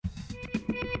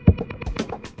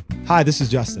Hi, this is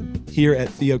Justin. Here at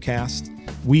Theocast,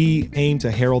 we aim to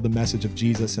herald the message of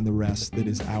Jesus and the rest that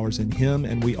is ours in Him,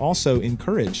 and we also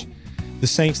encourage the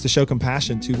saints to show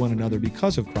compassion to one another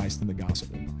because of Christ and the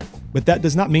gospel. But that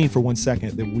does not mean for one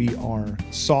second that we are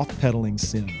soft-pedaling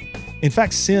sin. In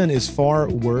fact, sin is far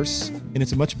worse, and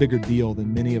it's a much bigger deal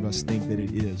than many of us think that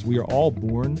it is. We are all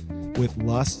born with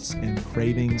lusts and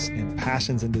cravings and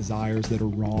passions and desires that are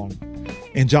wrong.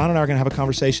 And John and I are going to have a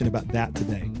conversation about that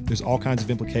today. There's all kinds of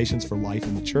implications for life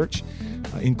in the church,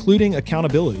 including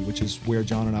accountability, which is where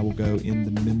John and I will go in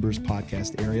the members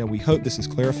podcast area. We hope this is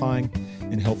clarifying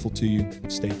and helpful to you.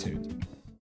 Stay tuned.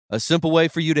 A simple way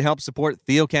for you to help support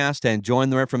Theocast and join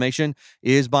the Reformation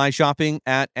is by shopping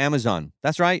at Amazon.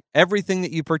 That's right. Everything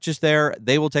that you purchase there,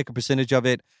 they will take a percentage of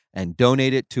it and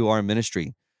donate it to our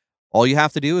ministry. All you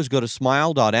have to do is go to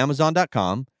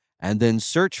smile.amazon.com and then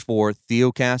search for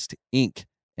Theocast Inc.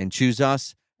 and choose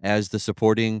us as the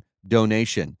supporting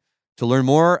donation. To learn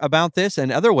more about this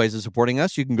and other ways of supporting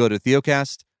us, you can go to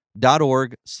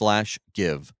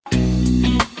theocast.org/give.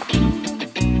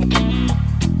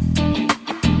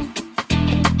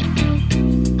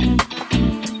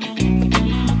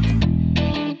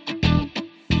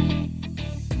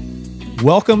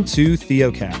 Welcome to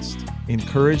Theocast,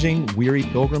 encouraging weary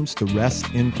pilgrims to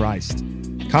rest in Christ.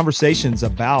 Conversations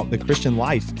about the Christian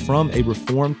life from a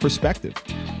Reformed perspective.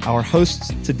 Our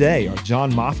hosts today are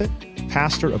John Moffitt,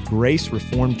 pastor of Grace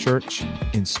Reformed Church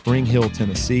in Spring Hill,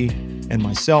 Tennessee, and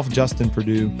myself, Justin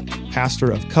Perdue,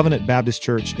 pastor of Covenant Baptist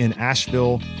Church in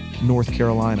Asheville, North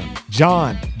Carolina.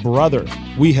 John, brother,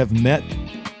 we have met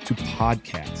to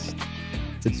podcast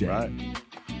today. That's right.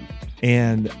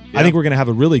 And I think we're going to have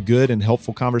a really good and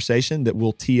helpful conversation that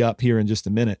we'll tee up here in just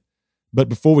a minute. But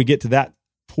before we get to that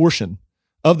portion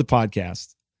of the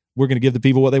podcast, we're going to give the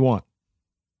people what they want.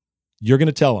 You're going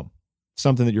to tell them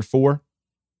something that you're for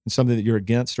and something that you're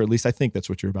against, or at least I think that's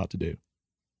what you're about to do.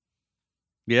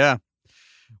 Yeah.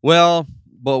 Well,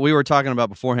 we were talking about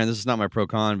beforehand. This is not my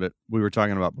pro-con, but we were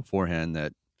talking about beforehand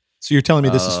that... So you're telling me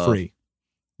this is free.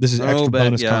 This is extra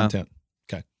bonus content.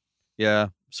 Okay. Yeah.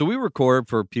 So we record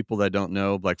for people that don't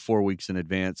know, like 4 weeks in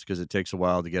advance because it takes a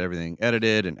while to get everything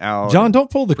edited and out. John, don't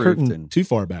pull the curtain too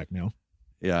far back now.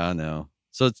 Yeah, I know.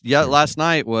 So last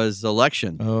night was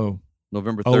election. Oh,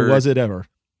 November 3rd. Oh, was it ever?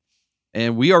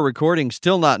 And we are recording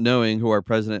still not knowing who our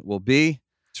president will be.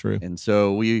 True. And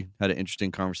so we had an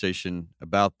interesting conversation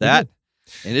about that.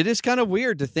 And it is kind of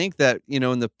weird to think that,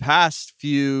 in the past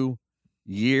few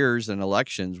years and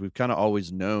elections, we've kind of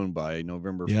always known by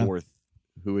November 4th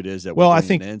who it is that we're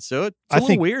bringing in. So it's a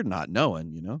little weird not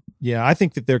knowing, Yeah, I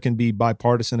think that there can be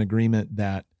bipartisan agreement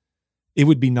that it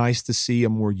would be nice to see a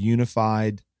more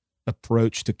unified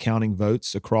approach to counting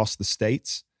votes across the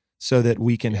states so that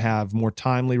we can have more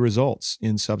timely results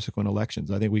in subsequent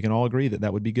elections. I think we can all agree that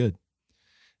that would be good.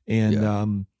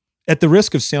 And at the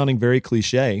risk of sounding very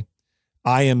cliche,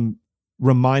 I am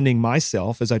reminding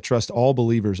myself, as I trust all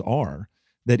believers are,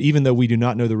 that even though we do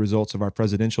not know the results of our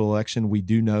presidential election, we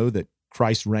do know that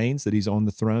Christ reigns, that He's on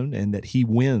the throne, and that He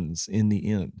wins in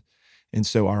the end. And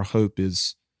so our hope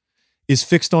is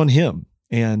fixed on Him,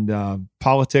 and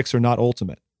politics are not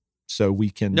ultimate. So we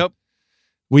can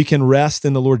rest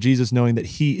in the Lord Jesus, knowing that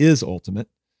He is ultimate,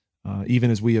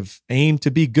 even as we have aimed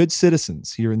to be good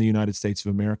citizens here in the United States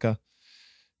of America.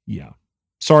 Yeah.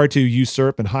 Sorry to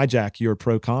usurp and hijack your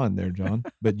pro-con there, John,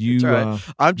 but you. Right.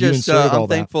 I'm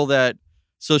thankful that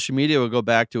social media will go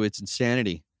back to its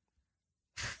insanity.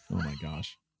 Oh my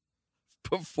gosh!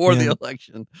 Before the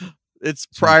election, it's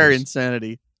prior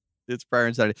insanity. It's prior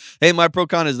insanity. Hey, my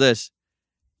pro-con is this.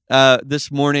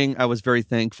 This morning, I was very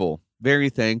thankful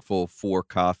for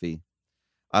coffee.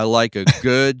 I like a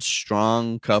good,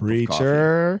 strong cup of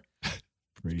coffee.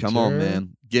 Come on,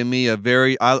 man. Give me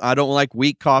I don't like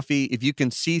weak coffee. If you can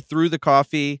see through the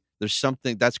coffee, there's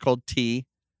something that's called tea.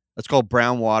 That's called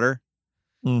brown water.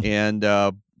 And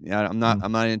I'm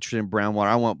not interested in brown water.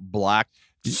 I want black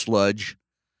sludge.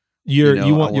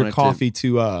 You want your coffee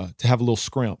to have a little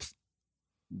scrimp.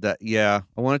 I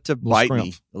want it to bite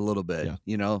me a little bit,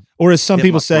 Or as some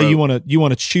people say, you want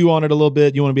to chew on it a little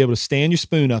bit. You want to be able to stand your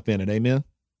spoon up in it. Amen.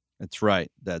 That's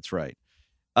right.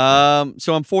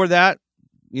 So I'm for that.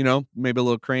 Maybe a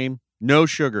little cream, no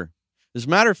sugar. As a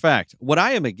matter of fact, what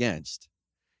I am against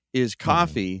is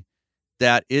coffee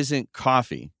that isn't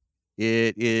coffee.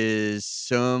 It is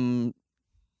some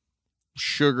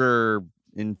sugar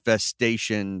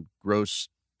infestation, gross,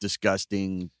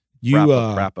 disgusting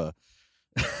crappa.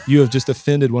 You have just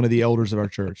offended one of the elders of our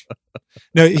church.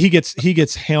 No, he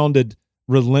gets hounded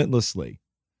relentlessly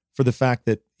for the fact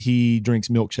that he drinks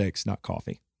milkshakes, not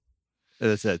coffee.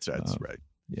 That's right.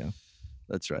 Yeah.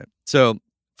 That's right. So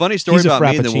Funny story He's a about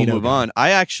me, and then we'll Frappuccino move guy.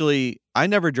 on. I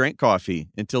never drank coffee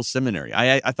until seminary.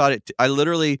 I thought I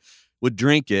literally would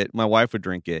drink it. My wife would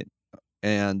drink it.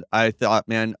 And I thought,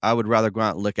 man, I would rather go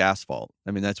out and lick asphalt.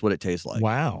 I mean, that's what it tastes like.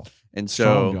 Wow. And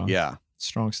Strong, so, John. yeah.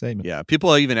 Strong statement. Yeah.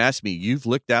 People even ask me, you've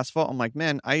licked asphalt? I'm like,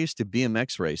 man, I used to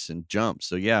BMX race and jump.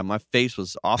 So, yeah, my face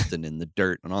was often in the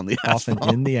dirt and on the asphalt.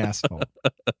 Often in the asphalt.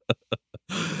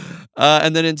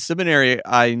 And then in seminary,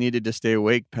 I needed to stay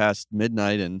awake past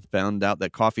midnight and found out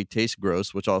that coffee tastes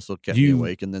gross, which also kept me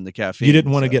awake. And then the caffeine. You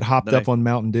didn't want to get hopped up on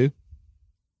Mountain Dew?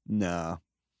 No.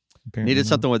 Apparently Needed not.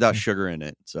 something without sugar in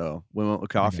it. So we went with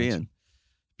coffee and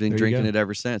been drinking it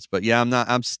ever since. But yeah,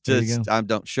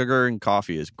 sugar and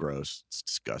coffee is gross. It's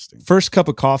disgusting. First cup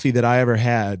of coffee that I ever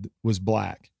had was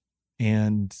black,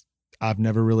 and I've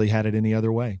never really had it any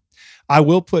other way. I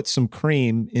will put some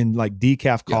cream in like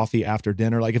decaf coffee after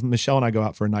dinner. Like if Michelle and I go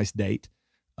out for a nice date,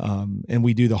 and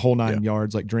we do the whole 9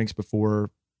 yards, like drinks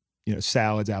before,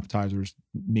 salads, appetizers,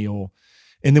 meal,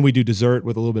 and then we do dessert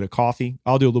with a little bit of coffee.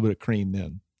 I'll do a little bit of cream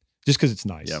then, just because it's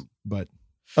nice. Yeah. But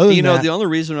other than that, the only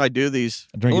reason I do these,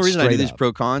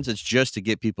 pro cons, it's just to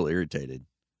get people irritated.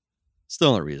 It's the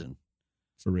only reason.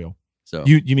 For real. So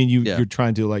you mean you're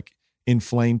trying to like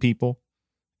inflame people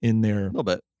in their, a little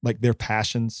bit, like their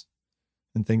passions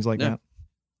and things like that.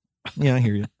 Yeah, I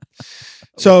hear you.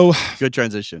 So good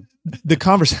transition. The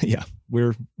conversation. Yeah,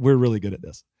 we're really good at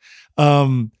this.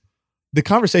 The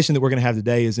conversation that we're going to have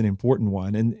today is an important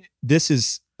one, and this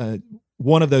is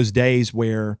one of those days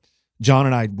where John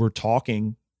and I were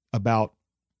talking about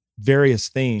various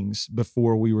things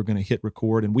before we were going to hit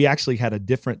record, and we actually had a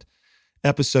different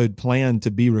episode planned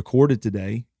to be recorded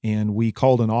today, and we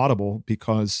called an audible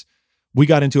because we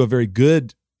got into a very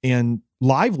good and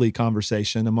lively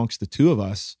conversation amongst the two of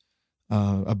us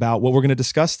about what we're going to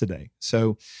discuss today.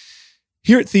 So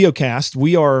here at Theocast,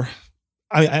 we are,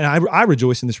 I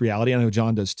rejoice in this reality. I know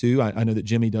John does too. I know that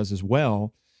Jimmy does as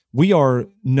well. We are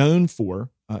known for,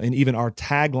 and even our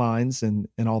taglines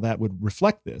and all that would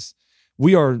reflect this,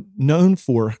 we are known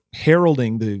for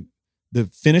heralding the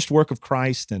finished work of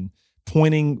Christ and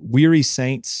pointing weary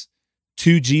saints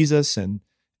to Jesus and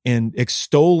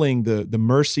extolling the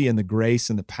mercy and the grace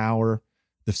and the power,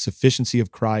 the sufficiency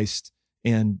of Christ,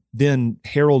 and then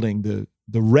heralding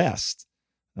the rest,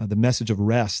 the message of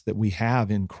rest that we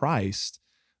have in Christ.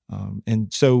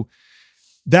 And so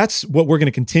that's what we're going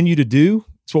to continue to do.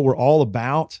 It's what we're all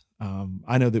about.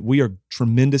 I know that we are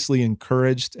tremendously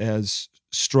encouraged as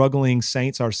struggling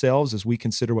saints ourselves as we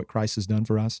consider what Christ has done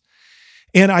for us.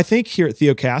 And I think here at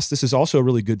Theocast, this is also a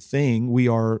really good thing. We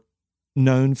are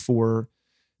known for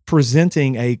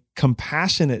presenting a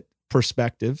compassionate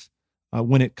perspective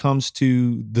when it comes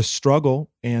to the struggle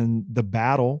and the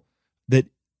battle that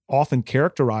often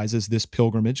characterizes this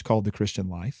pilgrimage called the Christian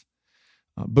life.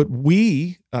 But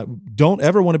we don't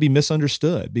ever want to be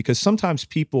misunderstood, because sometimes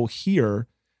people hear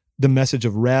the message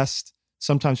of rest.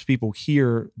 Sometimes people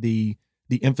hear the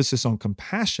emphasis on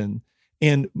compassion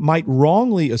and might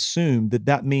wrongly assume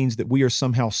that means that we are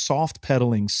somehow soft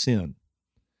pedaling sin.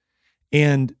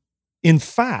 And in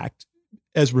fact,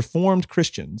 as Reformed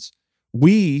Christians,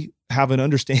 we have an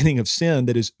understanding of sin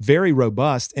that is very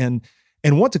robust and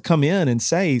want to come in and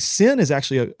say sin is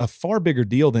actually a far bigger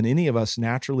deal than any of us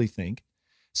naturally think.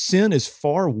 Sin is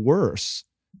far worse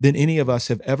than any of us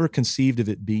have ever conceived of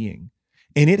it being.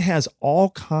 And it has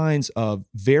all kinds of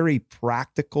very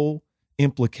practical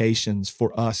implications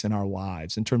for us in our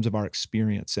lives in terms of our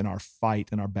experience and our fight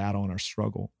and our battle and our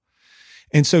struggle.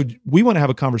 And so we want to have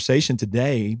a conversation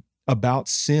today about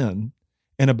sin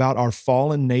and about our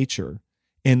fallen nature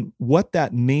and what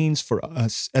that means for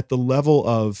us at the level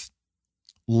of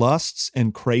lusts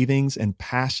and cravings and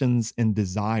passions and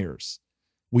desires.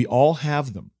 We all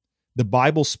have them. The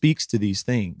Bible speaks to these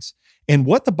things. And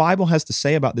what the Bible has to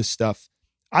say about this stuff,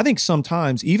 I think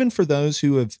sometimes, even for those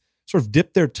who have sort of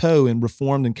dipped their toe in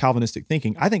Reformed and Calvinistic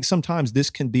thinking, I think sometimes this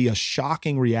can be a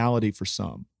shocking reality for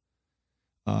some.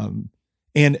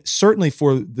 And certainly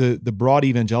for the broad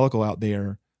evangelical out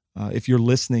there, if you're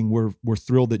listening, we're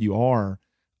thrilled that you are.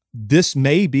 This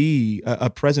may be a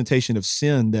presentation of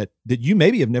sin that you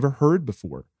maybe have never heard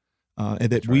before, and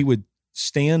that we would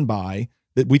stand by,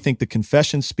 that we think the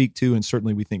confessions speak to, and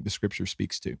certainly we think the Scripture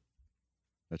speaks to.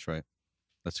 That's right.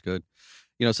 That's good.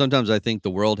 Sometimes I think the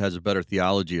world has a better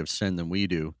theology of sin than we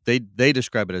do. They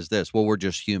describe it as this: well, we're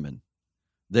just human.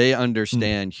 They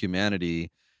understand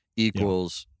humanity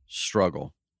equals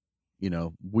struggle.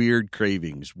 Weird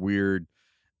cravings, weird,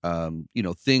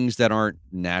 things that aren't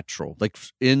natural. Like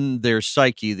in their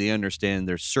psyche, they understand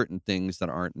there's certain things that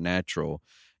aren't natural,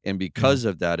 and because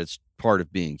of that, it's part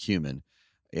of being human.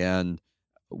 And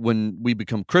when we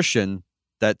become Christian,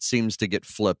 that seems to get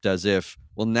flipped as if,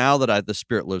 well, now that the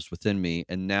Spirit lives within me,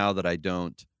 and now that I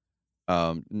don't,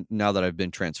 now that I've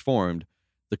been transformed,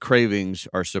 the cravings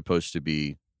are supposed to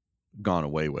be gone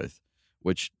away with,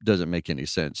 which doesn't make any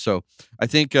sense. So I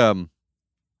think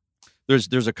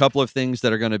there's a couple of things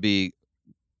that are going to be,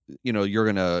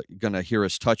 you're gonna hear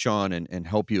us touch on and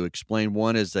help you explain.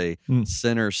 One is a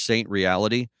sinner saint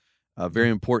reality, a very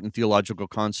important theological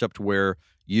concept where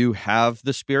you have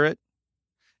the Spirit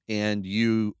and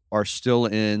you are still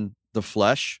in the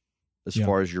flesh as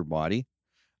far as your body.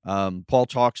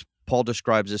 Paul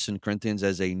describes this in Corinthians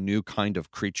as a new kind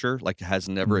of creature, like it has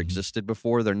never existed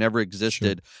before. There never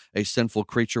existed a sinful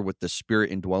creature with the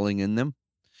Spirit indwelling in them.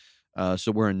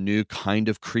 So we're a new kind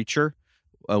of creature.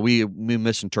 We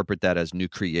misinterpret that as new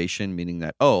creation, meaning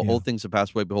that, old things have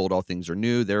passed away, behold, all things are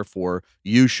new. Therefore,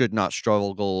 you should not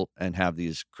struggle and have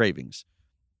these cravings.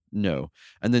 No.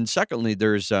 And then secondly,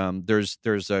 there's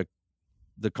the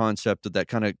concept that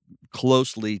kind of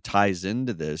closely ties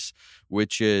into this,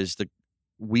 which is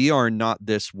we are not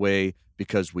this way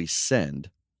because we sinned.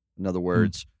 In other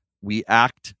words, we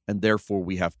act and therefore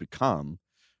we have become.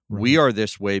 Right. We are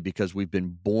this way because we've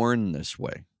been born this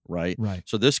way, right? Right.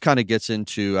 So this kind of gets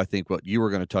into, I think, what you were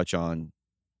going to touch on,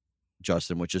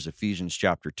 Justin, which is Ephesians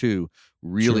chapter 2,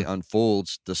 really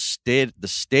unfolds the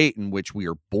state in which we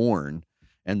are born,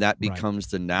 and that becomes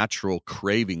the natural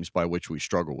cravings by which we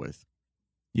struggle with.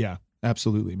 Yeah,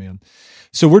 absolutely, man.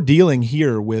 So we're dealing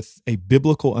here with a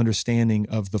biblical understanding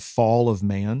of the fall of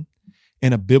man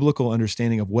and a biblical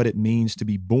understanding of what it means to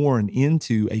be born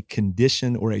into a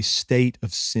condition or a state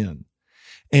of sin.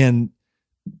 And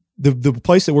the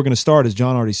place that we're going to start, as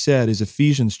John already said, is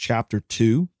Ephesians chapter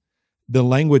 2. The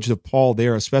language of Paul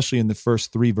there, especially in the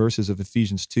first 3 verses of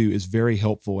Ephesians 2, is very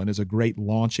helpful and is a great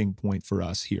launching point for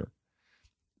us here.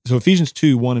 So Ephesians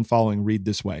 2, 1 and following read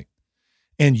this way.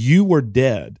 And you were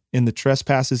dead in the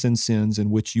trespasses and sins in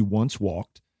which you once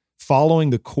walked, following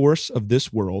the course of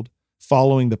this world,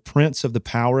 following the prince of the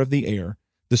power of the air,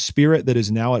 the spirit that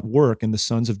is now at work in the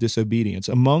sons of disobedience,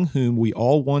 among whom we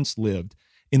all once lived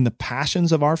in the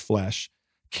passions of our flesh,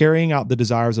 carrying out the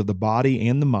desires of the body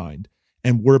and the mind,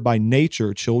 and were by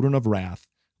nature children of wrath,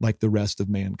 like the rest of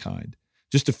mankind.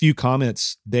 Just a few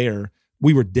comments there.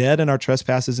 We were dead in our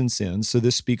trespasses and sins, so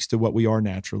this speaks to what we are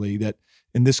naturally.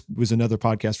 And this was another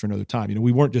podcast for another time.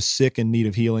 We weren't just sick in need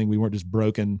of healing. We weren't just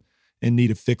broken in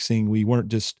need of fixing. We weren't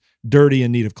just dirty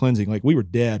in need of cleansing. Like, we were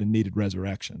dead and needed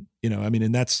resurrection.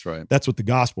 And that's what the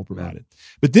gospel provided. Yeah.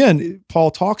 But then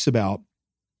Paul talks about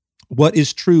what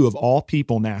is true of all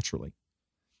people naturally.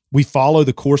 We follow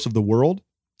the course of the world.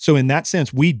 So in that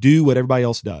sense, we do what everybody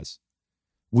else does.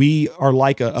 We are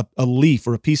like a leaf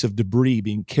or a piece of debris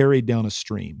being carried down a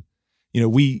stream.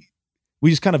 We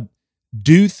just kind of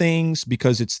do things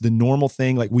because it's the normal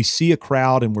thing. Like, we see a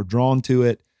crowd and we're drawn to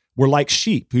it. We're like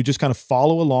sheep who just kind of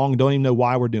follow along and don't even know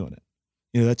why we're doing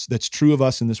it. That's true of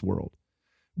us in this world.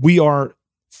 We are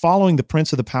following the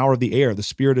prince of the power of the air, the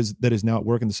spirit that is now at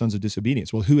work in the sons of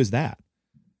disobedience. Well, who is that?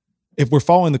 If we're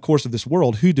following the course of this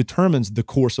world, who determines the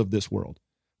course of this world?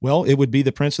 Well, it would be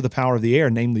the prince of the power of the air,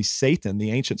 namely Satan,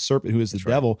 the ancient serpent, who is the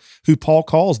devil, who Paul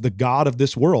calls the god of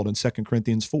this world in 2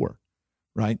 Corinthians 4,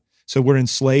 right? So we're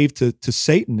enslaved to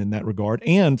Satan in that regard.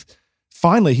 And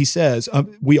finally, he says,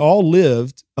 we all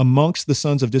lived amongst the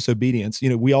sons of disobedience.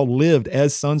 We all lived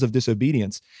as sons of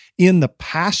disobedience in the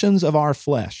passions of our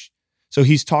flesh. So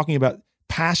he's talking about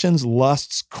passions,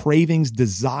 lusts, cravings,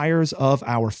 desires of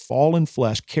our fallen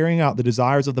flesh, carrying out the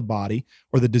desires of the body,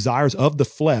 or the desires of the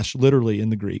flesh, literally in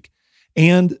the Greek,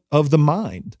 and of the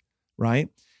mind, right?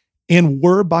 And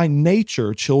were by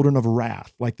nature children of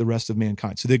wrath, like the rest of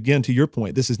mankind. So again, to your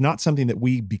point, this is not something that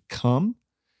we become.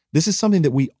 This is something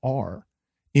that we are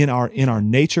in our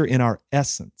nature, in our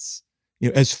essence,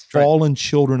 as fallen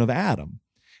children of Adam.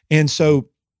 And so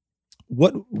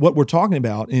what we're talking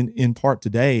about in part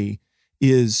today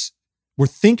is we're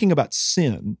thinking about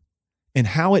sin and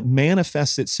how it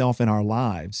manifests itself in our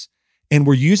lives. And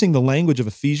we're using the language of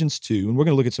Ephesians 2, and we're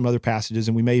going to look at some other passages,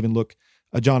 and we may even look,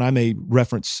 John, I may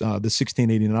reference the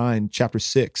 1689, chapter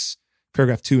 6,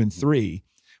 paragraph 2 and 3.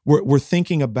 We're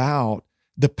thinking about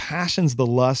the passions, the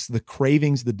lusts, the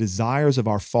cravings, the desires of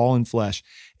our fallen flesh.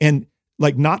 And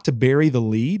like, not to bury the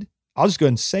lead, I'll just go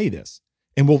ahead and say this,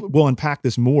 and we'll unpack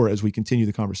this more as we continue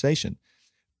the conversation.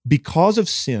 Because of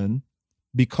sin,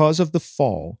 because of the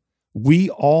fall, we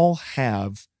all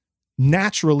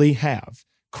naturally have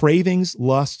cravings,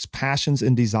 lusts, passions,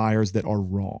 and desires that are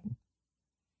wrong.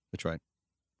 That's right.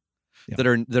 Yeah.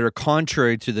 That are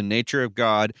contrary to the nature of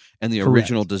God and the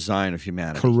original design of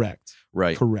humanity. Correct.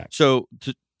 Right. Correct. So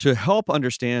to help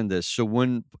understand this, so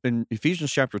when in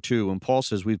Ephesians chapter 2, when Paul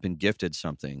says we've been gifted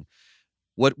something,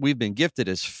 what we've been gifted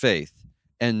is faith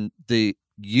and the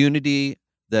unity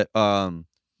that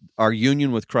our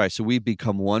union with Christ. So we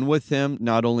become one with him,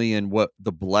 not only in what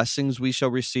the blessings we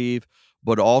shall receive,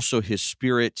 but also his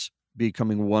Spirit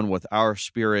becoming one with our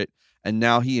spirit. And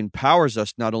now he empowers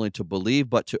us not only to believe,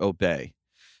 but to obey.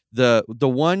 The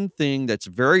one thing that's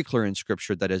very clear in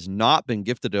Scripture that has not been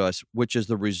gifted to us, which is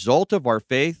the result of our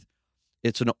faith,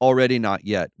 it's an already not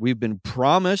yet. We've been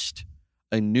promised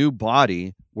a new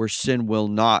body where sin will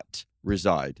not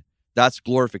reside. That's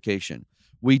glorification.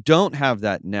 We don't have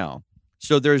that now.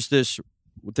 So there's this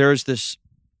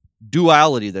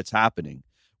duality that's happening,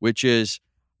 which is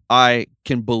I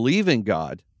can believe in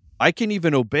God, I can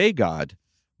even obey God,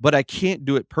 but I can't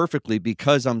do it perfectly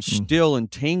because I'm still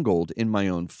entangled in my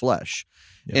own flesh.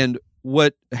 Yeah. And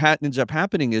what ends up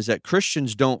happening is that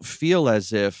Christians don't feel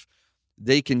as if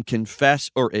they can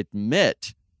confess or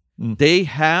admit they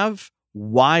have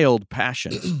wild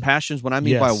passions. Passions, what I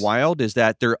mean by wild is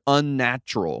that they're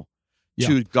unnatural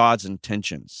to God's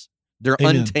intentions. They're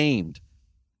untamed.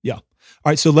 Yeah.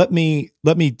 All right. So let me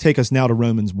take us now to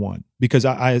Romans 1, because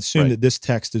I assume that this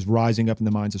text is rising up in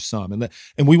the minds of some,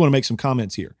 and we want to make some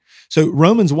comments here. So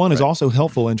Romans 1 is also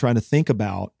helpful in trying to think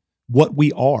about what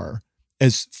we are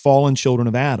as fallen children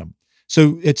of Adam.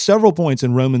 So at several points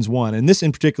in Romans 1, and this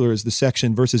in particular is the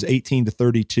section verses 18 to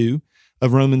 32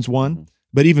 of Romans 1,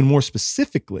 but even more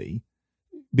specifically,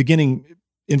 beginning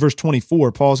in verse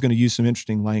 24, Paul's going to use some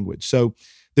interesting language. So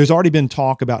there's already been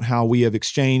talk about how we have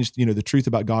exchanged, the truth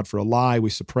about God for a lie. We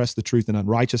suppress the truth in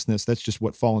unrighteousness. That's just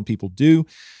what fallen people do.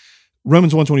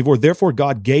 Romans 1:24, therefore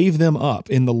God gave them up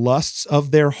in the lusts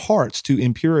of their hearts to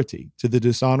impurity, to the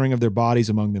dishonoring of their bodies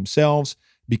among themselves,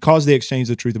 because they exchanged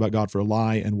the truth about God for a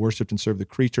lie and worshiped and served the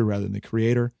creature rather than the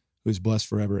Creator, who is blessed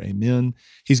forever. Amen.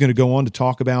 He's going to go on to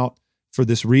talk about, for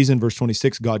this reason, verse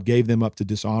 26, God gave them up to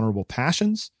dishonorable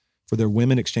passions. For their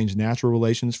women exchanged natural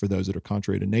relations for those that are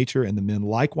contrary to nature, and the men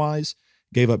likewise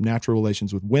gave up natural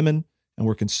relations with women and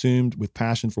were consumed with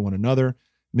passion for one another,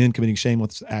 men committing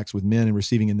shameless acts with men and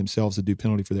receiving in themselves a due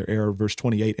penalty for their error. Verse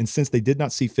 28, and since they did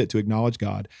not see fit to acknowledge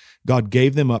God, God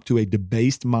gave them up to a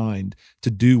debased mind to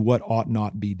do what ought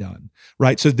not be done.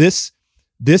 Right? So this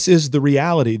is the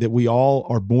reality that we all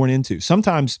are born into.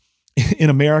 Sometimes in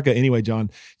America anyway,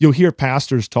 John, you'll hear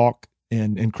pastors talk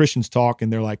and Christians talk,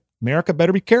 and they're like, America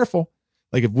better be careful.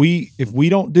 Like if we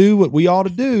don't do what we ought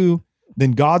to do,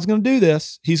 then God's going to do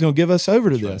this. He's going to give us over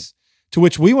to this. To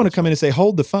which we want to come in and say,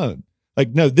 hold the phone. Like,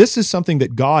 no, this is something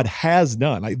that God has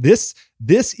done. Like this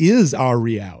is our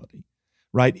reality,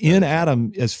 right? In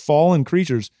Adam, as fallen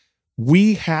creatures,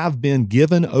 we have been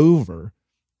given over,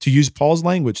 to use Paul's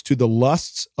language, to the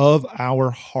lusts of our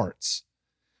hearts,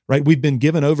 right? We've been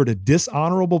given over to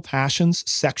dishonorable passions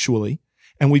sexually,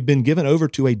 and we've been given over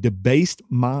to a debased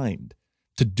mind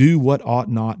to do what ought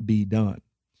not be done.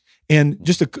 And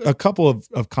just a couple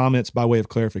of comments by way of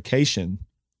clarification.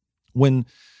 When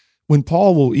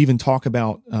Paul will even talk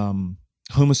about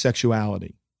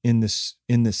homosexuality in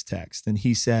this text, and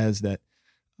he says that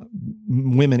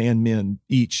women and men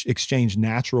each exchange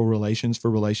natural relations for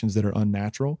relations that are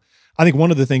unnatural, I think one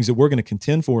of the things that we're going to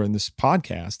contend for in this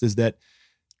podcast is that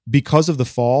because of the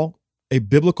fall, a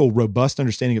biblical, robust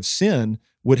understanding of sin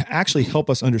would actually help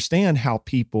us understand how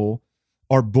people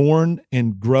are born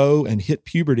and grow and hit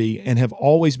puberty and have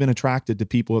always been attracted to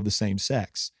people of the same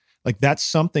sex. Like that's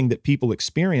something that people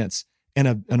experience,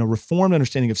 and a reformed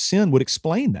understanding of sin would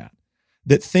explain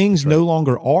that things no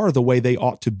longer are the way they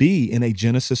ought to be in a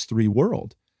Genesis 3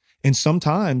 world. And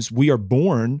sometimes we are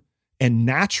born and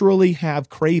naturally have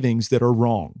cravings that are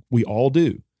wrong. We all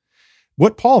do.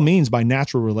 What Paul means by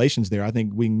natural relations there, I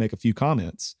think we can make a few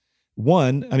comments.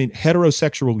 One, I mean,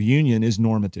 heterosexual union is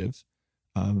normative.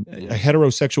 A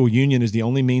heterosexual union is the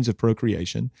only means of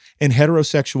procreation, and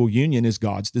heterosexual union is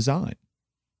God's design.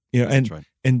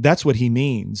 And that's what he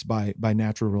means by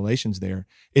natural relations there.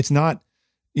 It's not,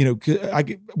 we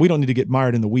don't need to get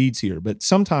mired in the weeds here, but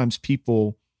sometimes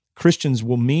Christians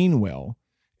will mean well,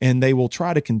 and they will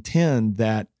try to contend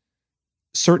that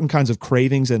certain kinds of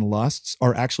cravings and lusts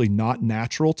are actually not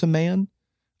natural to man,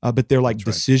 but they're like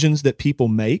decisions that people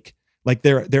make. Like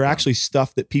they're actually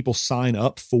stuff that people sign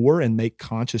up for and make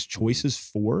conscious choices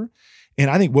for. And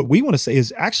I think what we want to say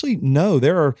is actually, no,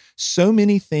 there are so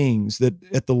many things that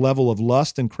at the level of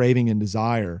lust and craving and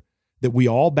desire that we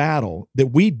all battle that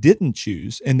we didn't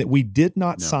choose and that we did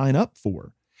not sign up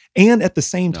for. And at the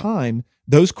same time,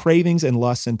 those cravings and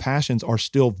lusts and passions are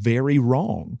still very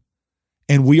wrong.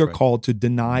 And we are called to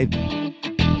deny them.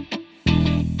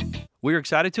 We're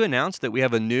excited to announce that we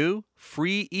have a new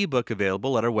free ebook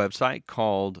available at our website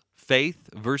called Faith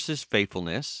versus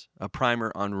Faithfulness, a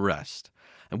primer on rest.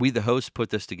 And we, the hosts, put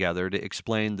this together to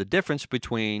explain the difference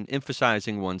between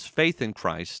emphasizing one's faith in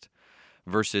Christ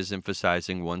versus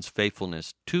emphasizing one's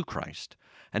faithfulness to Christ,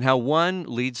 and how one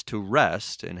leads to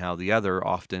rest and how the other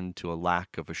often to a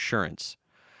lack of assurance.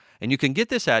 And you can get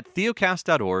this at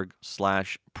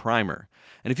theocast.org/primer.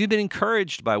 And if you've been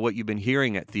encouraged by what you've been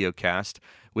hearing at Theocast,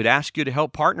 we'd ask you to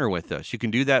help partner with us. You can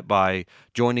do that by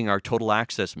joining our Total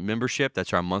Access membership.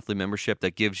 That's our monthly membership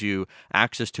that gives you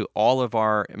access to all of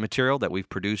our material that we've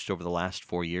produced over the last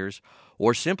 4 years,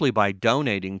 or simply by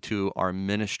donating to our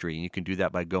ministry. You can do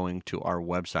that by going to our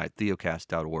website,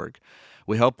 theocast.org.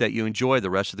 We hope that you enjoy the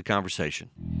rest of the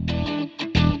conversation.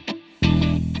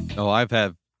 Oh, I've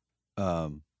had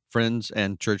friends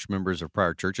and church members of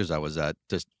prior churches I was at,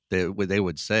 just they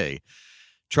would say,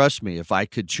 trust me, if I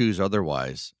could choose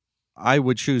otherwise, I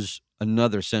would choose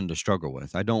another sin to struggle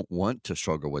with. I don't want to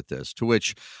struggle with this, to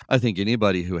which I think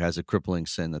anybody who has a crippling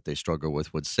sin that they struggle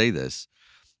with would say this.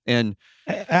 And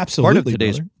absolutely,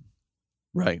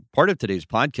 part of today's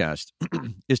podcast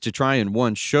is to try and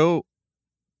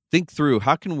think through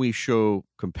how can we show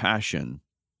compassion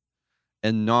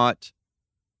and not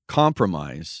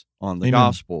compromise on the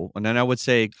gospel. And then I wouldn't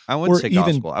say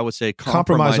gospel. I would say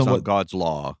compromise on God's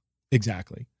law.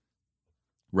 Exactly.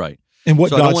 Right. And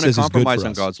what so God I don't want to says compromise is good for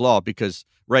on us. God's law because,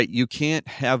 right, you can't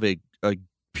have a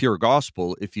pure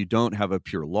gospel if you don't have a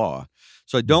pure law.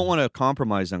 So I don't want to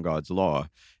compromise on God's law.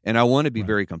 And I want to be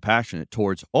very compassionate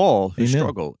towards all who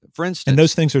struggle. For instance, and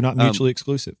those things are not mutually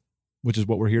exclusive, which is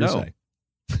what we're here to say.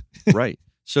 Right.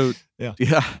 So, yeah.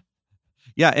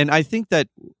 And I think that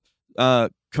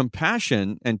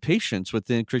compassion and patience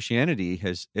within Christianity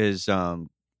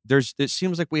it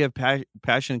seems like we have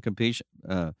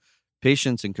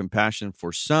patience and compassion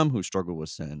for some who struggle with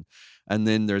sin, and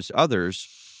then there's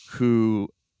others who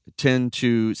tend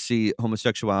to see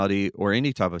homosexuality or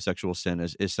any type of sexual sin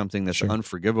as something that's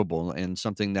unforgivable and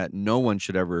something that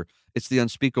it's the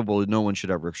unspeakable no one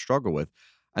should ever struggle with.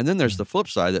 And then there's the flip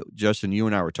side that Justin, you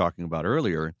and I were talking about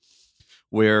earlier,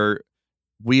 where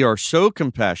we are so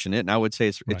compassionate, and I would say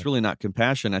it's really not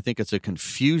compassion. I think it's a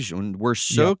confusion. We're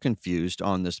so confused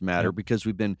on this matter because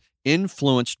we've been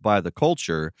influenced by the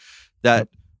culture that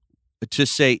to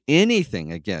say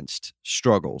anything against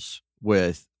struggles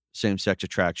with same-sex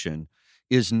attraction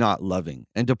is not loving.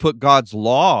 And to put God's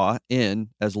law in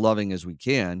as loving as we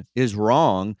can is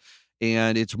wrong.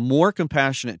 And it's more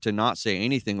compassionate to not say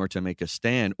anything or to make a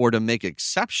stand or to make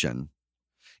exception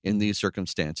in these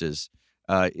circumstances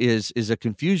is a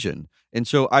confusion. And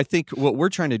so I think what we're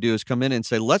trying to do is come in and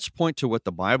say, let's point to what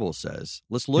the Bible says.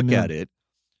 Let's look at it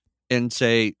and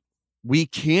say, we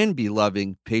can be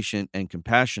loving, patient, and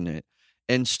compassionate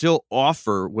and still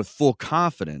offer with full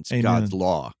confidence God's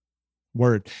law.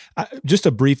 Word. Just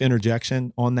a brief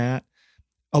interjection on that.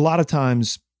 A lot of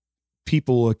times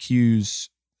people accuse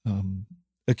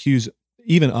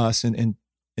even us and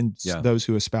those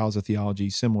who espouse a theology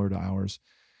similar to ours.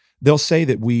 They'll say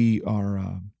that we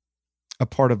are a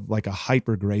part of like a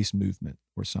hyper grace movement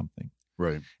or something.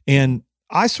 Right. And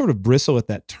I sort of bristle at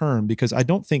that term because I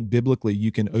don't think biblically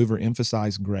you can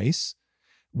overemphasize grace.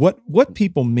 What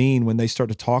people mean when they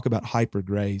start to talk about hyper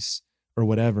grace or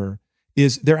whatever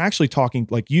is they're actually talking,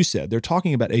 like you said, they're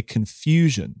talking about a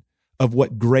confusion of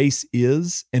what grace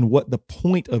is and what the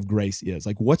point of grace is.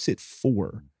 Like, what's it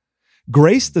for?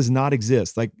 Grace does not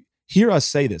exist. Like, hear us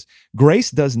say this.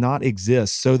 Grace does not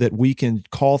exist so that we can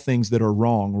call things that are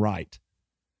wrong right.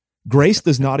 Grace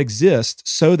does not exist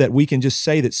so that we can just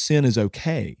say that sin is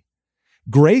okay.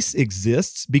 Grace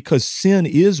exists because sin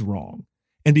is wrong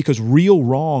and because real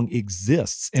wrong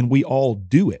exists and we all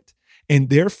do it. And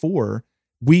therefore,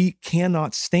 we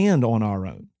cannot stand on our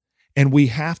own. And we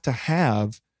have to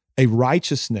have a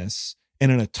righteousness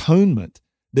and an atonement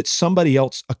that somebody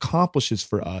else accomplishes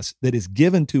for us that is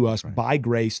given to us by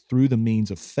grace through the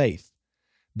means of faith.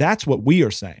 That's what we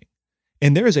are saying.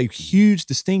 And there is a huge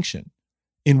distinction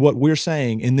in what we're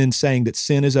saying and then saying that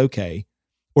sin is okay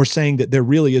or saying that there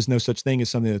really is no such thing as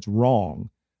something that's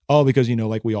wrong. Oh, because,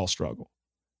 like we all struggle.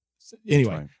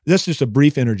 Anyway, that's just a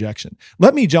brief interjection.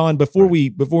 Let me, John, before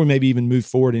we maybe even move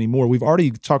forward anymore, we've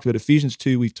already talked about Ephesians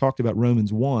 2. We've talked about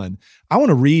Romans 1. I want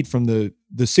to read from the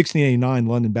 1689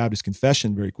 London Baptist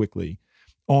Confession very quickly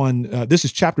on, this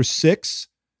is chapter 6,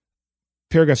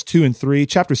 paragraphs 2 and 3.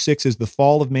 Chapter 6 is the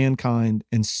fall of mankind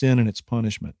and sin and its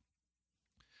punishment.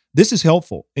 This is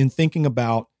helpful in thinking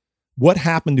about what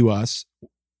happened to us,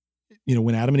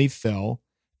 when Adam and Eve fell,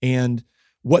 and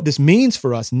what this means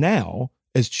for us now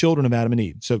as children of Adam and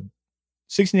Eve. So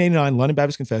 1689, London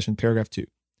Baptist Confession, paragraph 2.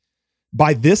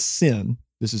 By this sin,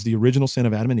 this is the original sin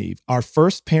of Adam and Eve, our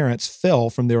first parents fell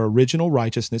from their original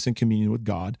righteousness and communion with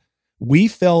God. We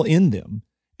fell in them,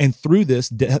 and through this,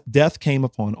 death came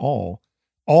upon all.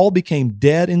 All became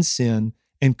dead in sin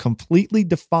and completely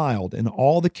defiled in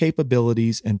all the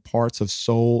capabilities and parts of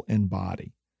soul and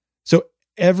body. So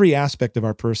every aspect of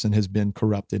our person has been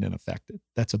corrupted and affected.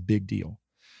 That's a big deal.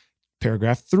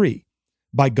 Paragraph 3.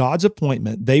 By God's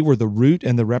appointment, they were the root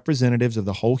and the representatives of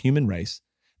the whole human race.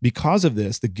 Because of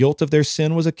this, the guilt of their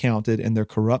sin was accounted and their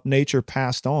corrupt nature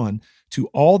passed on to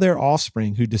all their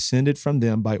offspring who descended from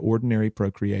them by ordinary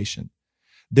procreation.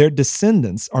 Their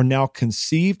descendants are now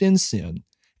conceived in sin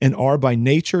and are by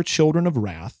nature children of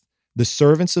wrath, the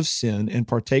servants of sin and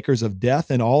partakers of death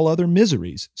and all other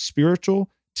miseries,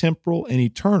 spiritual, temporal, and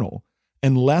eternal,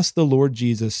 unless the Lord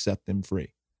Jesus set them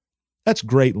free. That's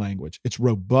great language. It's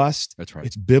robust. That's right.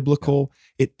 It's biblical.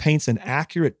 Yeah. It paints an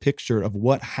accurate picture of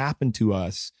what happened to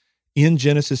us in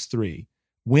Genesis 3.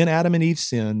 When Adam and Eve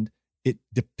sinned, it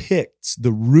depicts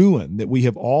the ruin that we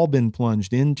have all been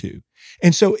plunged into.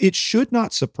 And so it should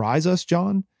not surprise us,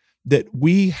 John, that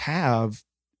we have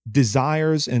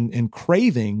desires and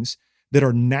cravings that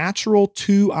are natural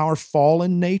to our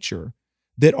fallen nature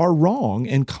that are wrong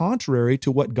and contrary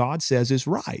to what God says is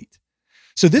right.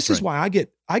 So this is why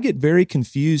I get very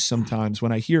confused sometimes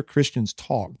when I hear Christians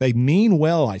talk. They mean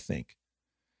well, I think.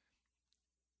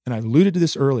 And I alluded to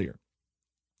this earlier.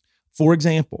 For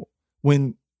example,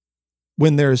 when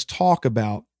there's talk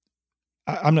about,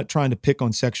 I'm not trying to pick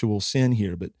on sexual sin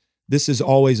here, but this is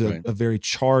always a very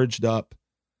charged up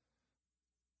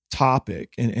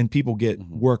topic, and people get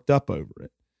worked up over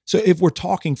it. So if we're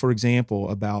talking, for example,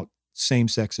 about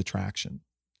same-sex attraction,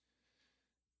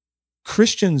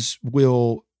 Christians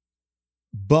will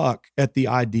buck at the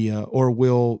idea or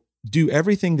will do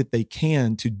everything that they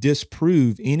can to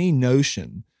disprove any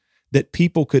notion that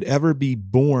people could ever be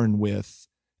born with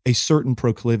a certain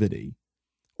proclivity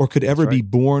or could ever be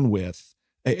born with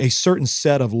a certain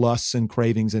set of lusts and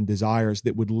cravings and desires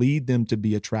that would lead them to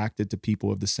be attracted to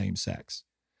people of the same sex.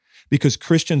 Because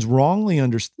Christians wrongly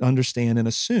understand and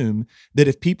assume that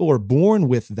if people are born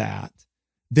with that,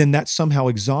 then that somehow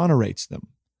exonerates them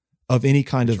of any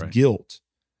kind of guilt.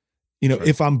 You know,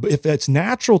 if it's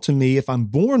natural to me, if I'm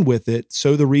born with it,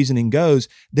 so the reasoning goes,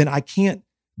 then I can't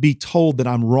be told that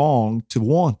I'm wrong to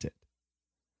want it.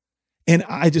 And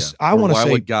I want to say,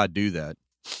 why would God do that?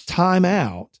 Time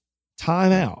out.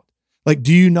 Like,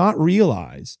 do you not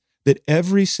realize that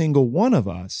every single one of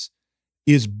us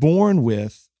is born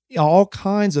with all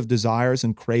kinds of desires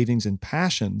and cravings and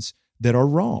passions that are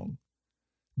wrong?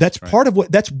 That's part of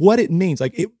that's what it means.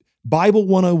 Like Bible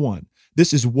 101.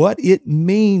 This is what it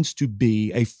means to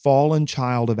be a fallen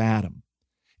child of Adam.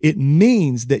 It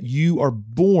means that you are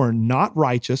born not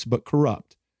righteous, but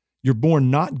corrupt. You're born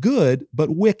not good,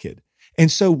 but wicked.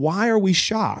 And so why are we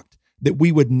shocked that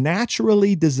we would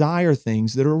naturally desire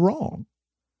things that are wrong?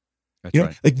 That's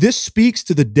right. Like this speaks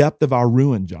to the depth of our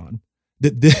ruin, John,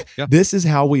 that this is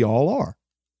how we all are.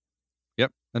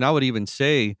 Yep. And I would even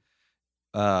say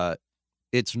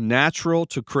it's natural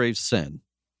to crave sin.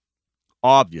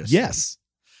 Obviously. Yes.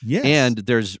 And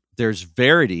there's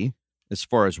verity as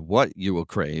far as what you will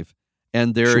crave,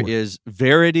 and there is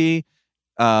verity.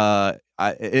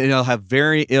 It'll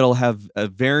have a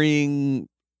varying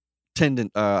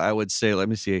I would say. Let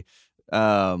me see.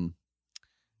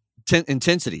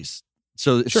 Intensities.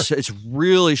 So it's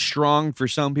really strong for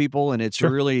some people, and it's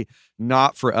really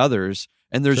not for others.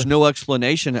 And there's no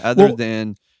explanation other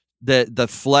than that the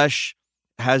flesh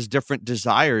has different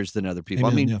desires than other people.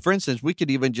 Amen, for instance, we could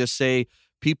even just say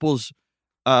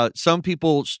some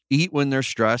people eat when they're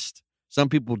stressed. Some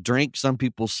people drink. Some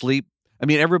people sleep. I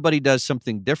mean, everybody does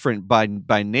something different by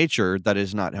nature that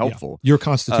is not helpful. Your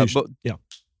constitution.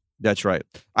 That's right.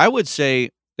 I would say,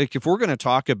 like, if we're going to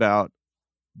talk about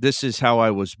this is how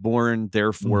I was born,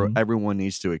 therefore everyone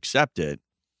needs to accept it.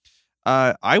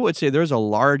 I would say there's a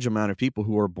large amount of people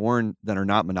who are born that are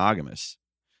not monogamous,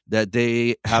 that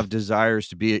they have desires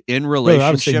to be in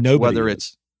relationships, whether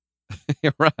it's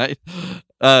right,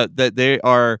 that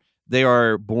they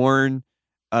are born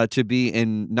to be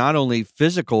in not only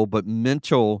physical but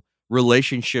mental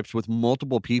relationships with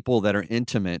multiple people that are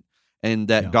intimate and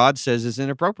that God says is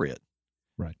inappropriate.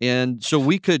 Right. And so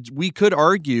we could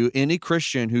argue any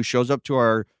Christian who shows up to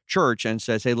our church and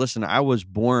says, "Hey, listen, I was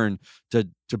born to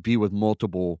be with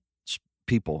multiple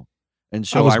people, and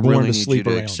so I really need you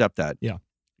to accept that."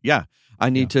 Yeah. I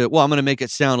need to. Well, I'm going to make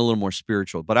it sound a little more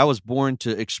spiritual, but I was born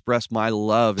to express my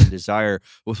love and desire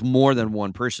with more than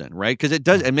one person, right? Because it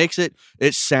does. It makes it.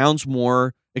 It sounds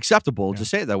more acceptable to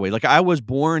say it that way. Like, I was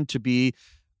born to be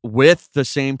with the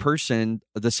same person,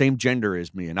 the same gender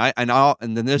as me.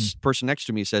 And then this person next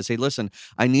to me says, hey, listen,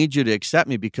 I need you to accept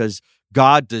me because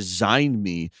God designed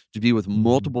me to be with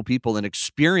multiple people and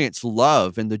experience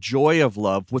love and the joy of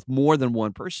love with more than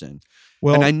one person.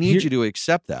 Well, and I need you to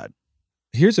accept that.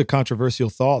 Here's a controversial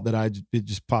thought that it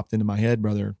just popped into my head,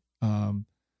 brother.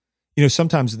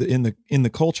 Sometimes in the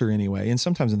culture anyway, and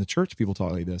sometimes in the church, people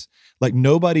talk like this, like,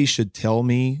 nobody should tell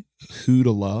me who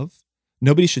to love.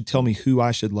 Nobody should tell me who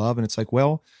I should love. And it's like,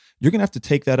 well, you're going to have to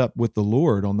take that up with the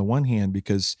Lord on the one hand,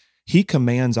 because he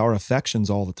commands our affections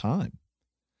all the time.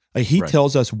 Like, he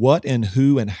tells us what and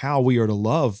who and how we are to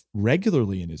love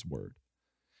regularly in his word.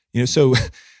 So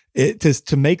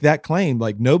to make that claim,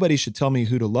 like, nobody should tell me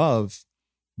who to love.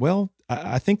 Well,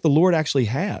 I think the Lord actually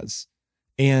has.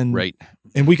 And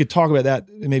we could talk about that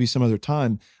maybe some other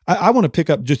time. I want to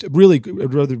pick up just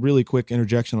really quick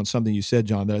interjection on something you said,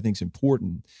 John, that I think is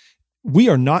important. We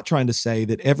are not trying to say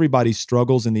that everybody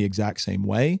struggles in the exact same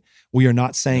way. We are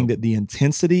not saying that the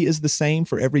intensity is the same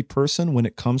for every person when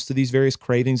it comes to these various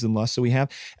cravings and lusts that we have.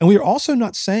 And we are also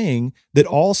not saying that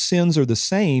all sins are the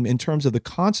same in terms of the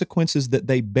consequences that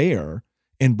they bear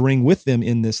and bring with them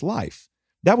in this life.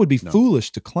 That would be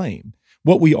foolish to claim.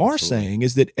 What we are saying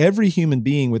is that every human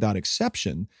being without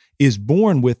exception is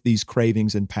born with these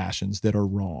cravings and passions that are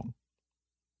wrong.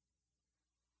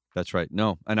 That's right.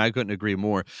 No, and I couldn't agree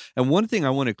more. And one thing I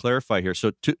want to clarify here.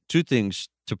 So two things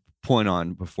to point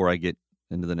on before I get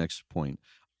into the next point.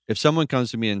 If someone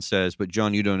comes to me and says, but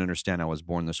John, you don't understand, I was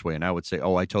born this way. And I would say,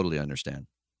 oh, I totally understand.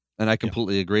 And I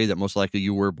completely agree that most likely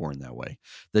you were born that way.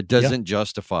 That doesn't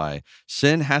justify.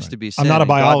 Sin has to be sin. I'm not a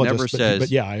biologist, never says, but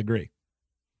yeah, I agree.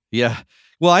 Yeah.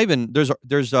 Well,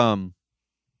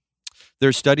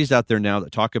 there's studies out there now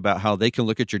that talk about how they can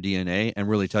look at your DNA and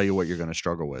really tell you what you're going to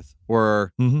struggle with,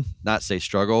 or not say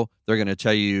struggle. They're going to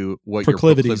tell you what your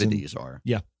proclivities are.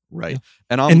 Yeah. Right.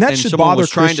 Yeah. And that should bother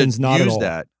Christians not at all.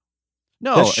 That.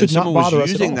 No, that should not bother us at all.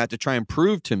 Using that to try and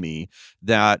prove to me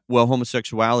that, well,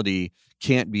 homosexuality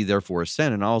can't be therefore a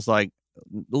sin. And I was like,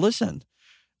 listen,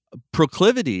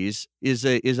 proclivities is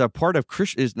a part of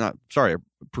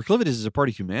proclivities is a part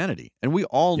of humanity. And we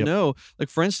all know, like,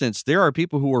 for instance, there are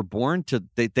people who are born to,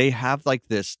 they have like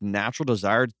this natural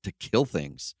desire to kill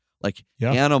things like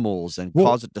animals and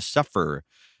cause it to suffer.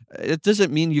 It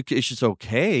doesn't mean it's just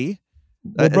okay.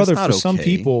 Well, brother, for some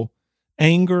people,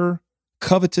 anger,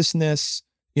 covetousness,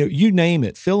 you name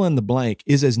it, fill in the blank,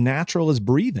 is as natural as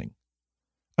breathing.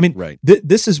 I mean,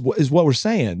 this is what we're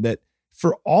saying, that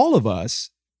for all of us,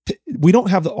 we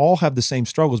don't all have the same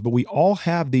struggles, but we all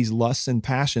have these lusts and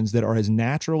passions that are as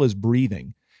natural as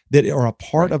breathing, that are a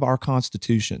part of our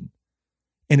constitution.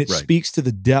 And it speaks to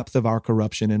the depth of our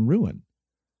corruption and ruin.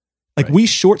 Like, we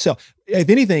short sell. If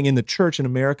anything, in the church in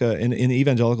America and in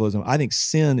evangelicalism, I think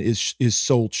sin is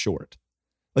sold short.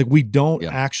 Like, we don't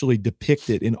actually depict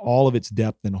it in all of its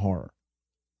depth and horror.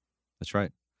 That's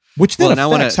right. Which then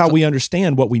affects how we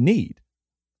understand what we need.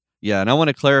 Yeah, and I want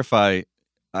to clarify.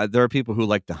 There are people who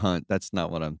like to hunt. That's not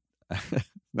what I'm.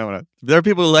 There are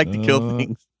people who like to kill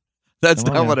things. That's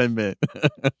not what I meant.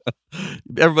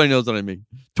 Everybody knows what I mean.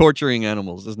 Torturing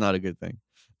animals is not a good thing.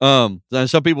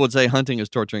 Some people would say hunting is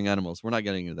torturing animals. We're not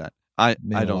getting into that. I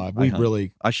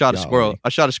don't. I shot a squirrel. I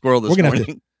shot a squirrel this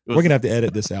morning. We're gonna have to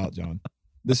edit this out, John.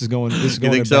 This is going in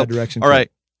a bad direction. All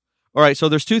right. So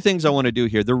there's two things I want to do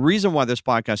here. The reason why this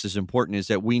podcast is important is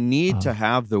that we need to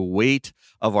have the weight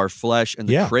of our flesh and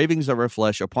the cravings of our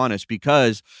flesh upon us,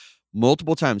 because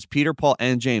multiple times Peter, Paul,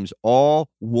 and James all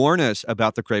warn us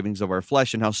about the cravings of our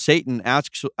flesh and how Satan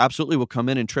absolutely will come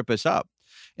in and trip us up.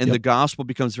 And the gospel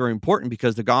becomes very important,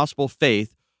 because the gospel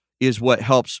faith is what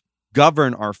helps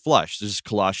govern our flesh. This is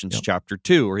Colossians chapter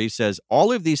 2, where he says,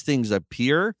 all of these things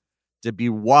appear to be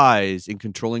wise in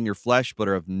controlling your flesh, but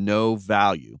are of no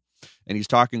value. And he's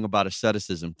talking about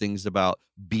asceticism, things about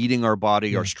beating our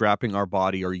body or strapping our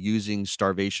body or using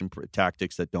starvation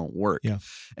tactics that don't work. Yeah.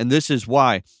 And this is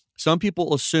why some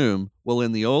people assume, well,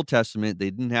 in the Old Testament, they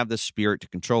didn't have the Spirit to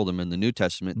control them. In the New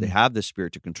Testament, they have the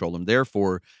Spirit to control them.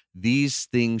 Therefore, these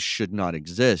things should not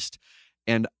exist.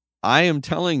 And I am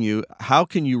telling you, how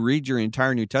can you read your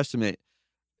entire New Testament,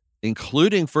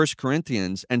 including 1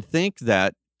 Corinthians, and think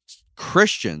that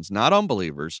Christians, not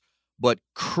unbelievers, but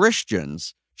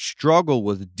Christians, struggle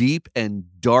with deep and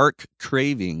dark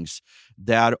cravings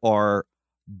that are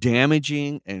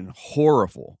damaging and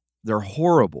horrible. They're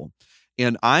horrible.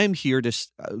 And I'm here to,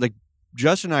 like,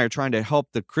 Justin and I are trying to help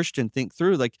the Christian think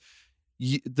through, like,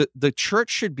 the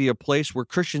church should be a place where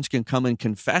Christians can come and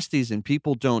confess these, and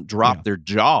people don't drop their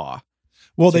jaw.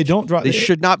 Well, they don't drop. They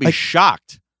should not be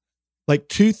shocked. like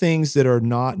two things that are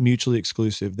not mutually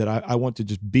exclusive that I want to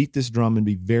just beat this drum and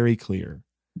be very clear.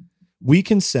 We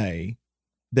can say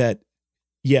that,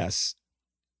 yes,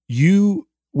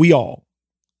 we all,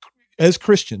 as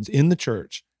Christians in the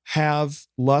church, have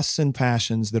lusts and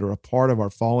passions that are a part of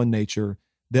our fallen nature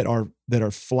that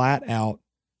are flat out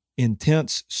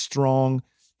intense, strong,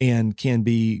 and can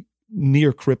be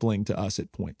near crippling to us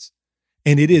at points.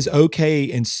 And it is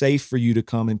okay and safe for you to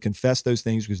come and confess those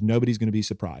things because nobody's going to be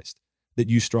surprised that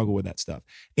you struggle with that stuff.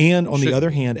 And on the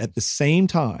other hand, at the same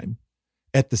time,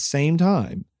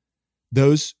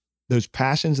 those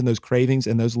passions and those cravings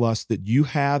and those lusts that you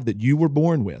have, that you were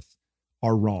born with,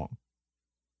 are wrong.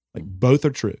 Like, both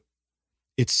are true.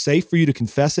 It's safe for you to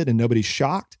confess it and nobody's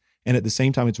shocked. And at the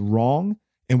same time, it's wrong.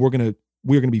 And we're going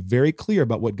to be very clear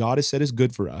about what God has said is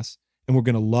good for us. And we're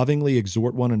going to lovingly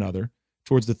exhort one another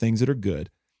towards the things that are good.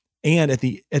 And at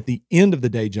the end of the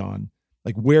day, John,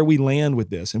 like, where we land with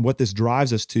this and what this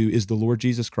drives us to is the Lord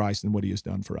Jesus Christ and what he has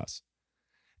done for us.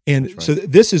 And right. So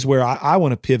this is where I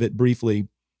want to pivot briefly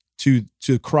to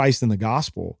Christ and the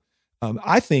gospel.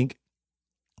 I think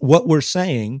what we're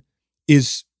saying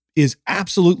is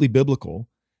absolutely biblical.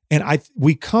 And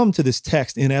we come to this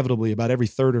text inevitably about every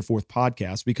third or fourth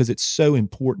podcast because it's so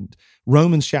important.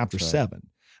 Romans chapter 7.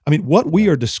 I mean, what we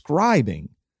are describing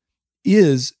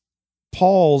is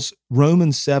Paul's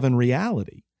Romans 7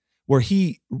 reality, where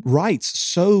he writes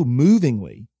so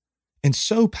movingly and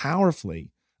so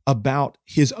powerfully about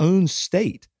his own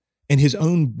state and his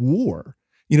own war,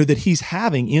 that he's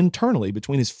having internally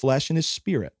between his flesh and his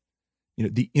spirit,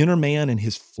 the inner man and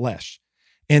his flesh.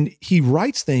 And he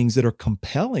writes things that are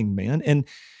compelling, man. And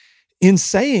in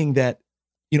saying that,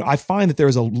 I find that there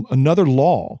is another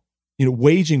law,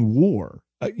 waging war,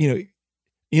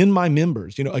 in my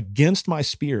members, against my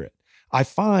spirit. I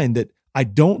find that I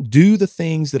don't do the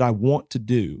things that I want to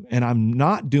do, and I'm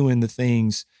not doing the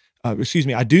things, I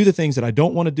do the things that I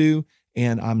don't want to do,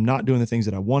 and I'm not doing the things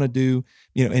that I want to do,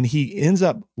 and he ends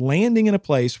up landing in a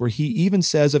place where he even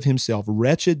says of himself,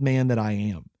 wretched man that I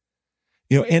am.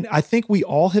 And I think we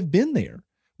all have been there,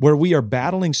 where we are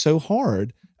battling so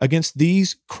hard against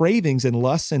these cravings and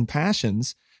lusts and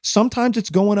passions. Sometimes it's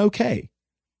going okay.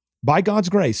 By God's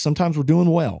grace, sometimes we're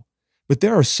doing well. But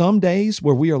there are some days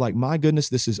where we are like, my goodness,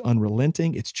 this is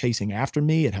unrelenting. It's chasing after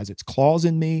me. It has its claws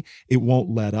in me. It won't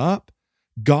let up.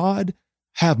 God,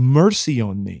 have mercy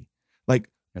on me. Like,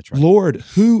 that's right. Lord,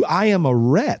 I am a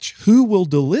wretch. Who will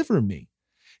deliver me?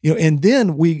 And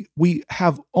then we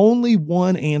have only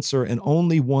one answer and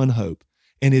only one hope,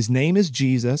 and his name is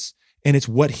Jesus, and it's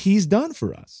what he's done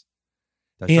for us.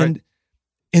 That's right.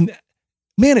 And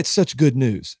man, it's such good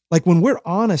news. Like, when we're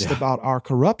honest about our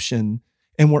corruption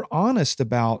and we're honest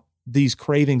about these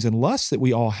cravings and lusts that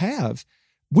we all have,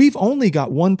 we've only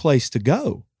got one place to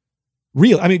go.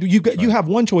 I mean, you have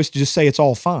one choice to just say it's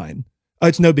all fine.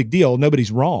 It's no big deal.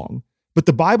 Nobody's wrong. But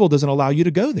the Bible doesn't allow you to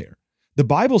go there. The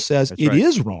Bible says it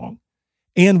is wrong.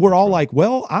 And we're all like,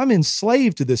 well, I'm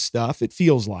enslaved to this stuff, it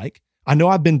feels like. I know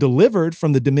I've been delivered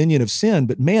from the dominion of sin,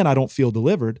 but man, I don't feel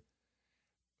delivered.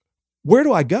 Where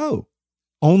do I go?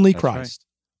 Only Christ.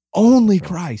 Right. Only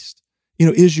Christ,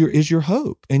 is your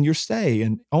hope and your stay.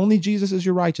 And only Jesus is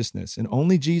your righteousness. And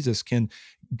only Jesus can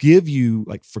give you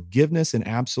like forgiveness and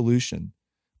absolution.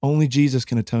 Only Jesus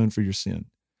can atone for your sin.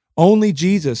 Only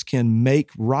Jesus can make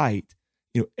right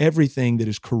everything that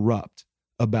is corrupt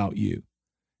about you.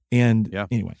 And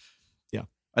anyway,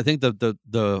 I think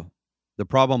the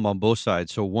problem on both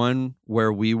sides. So one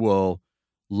where we will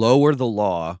lower the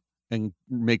law and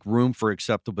make room for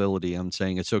acceptability. I'm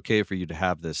saying it's okay for you to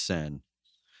have this sin.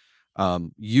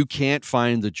 You can't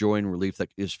find the joy and relief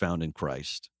that is found in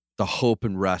Christ, the hope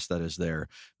and rest that is there,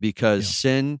 because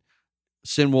sin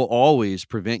will always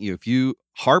prevent you. If you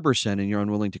harbor sin and you're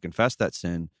unwilling to confess that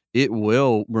sin, it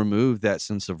will remove that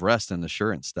sense of rest and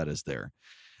assurance that is there.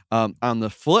 On the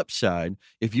flip side,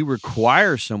 if you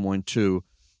require someone to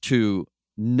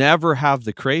never have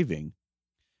the craving,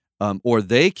 or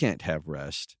they can't have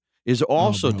rest, is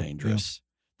also dangerous.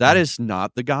 Yeah. That is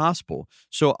not the gospel.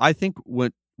 So I think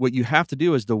what you have to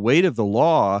do is the weight of the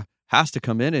law has to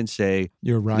come in and say,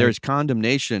 you're right. There's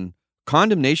condemnation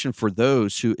for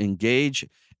those who engage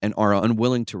and are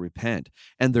unwilling to repent.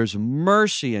 And there's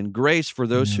mercy and grace for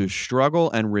those who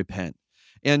struggle and repent.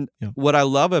 And what I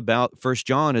love about 1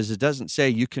 John is it doesn't say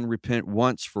you can repent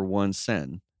once for one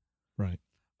sin. Right.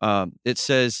 It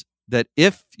says that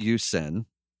if you sin,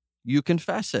 you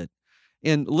confess it.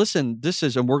 And listen,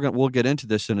 we'll get into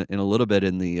this in a little bit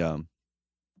in the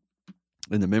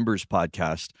members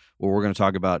podcast, where we're going to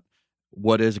talk about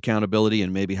what is accountability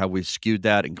and maybe how we've skewed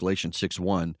that in Galatians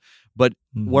 6:1. But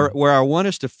Mhm. where I want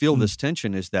us to feel Mm. this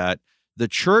tension is that the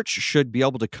church should be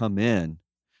able to come in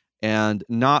and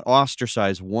not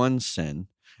ostracize one sin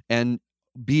and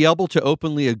be able to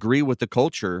openly agree with the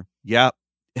culture. Yeah,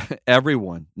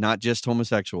 everyone, not just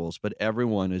homosexuals, but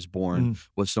everyone is born Mm.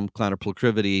 with some kind of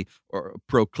proclivity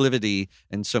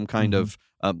and some kind Mhm.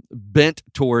 of bent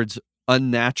towards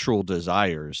unnatural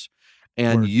desires.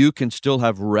 And Word. you can still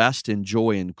have rest and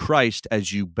joy in Christ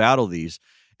as you battle these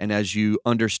and as you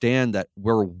understand that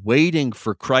we're waiting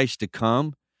for Christ to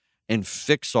come and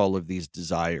fix all of these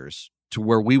desires to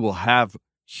where we will have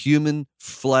human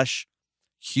flesh,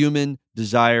 human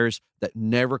desires that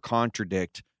never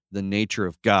contradict the nature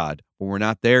of God. But we're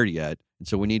not there yet. And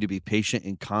so we need to be patient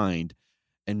and kind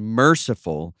and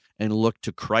merciful and look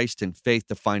to Christ in faith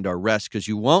to find our rest. Because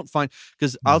you won't find,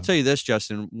 because I'll Yeah. tell you this,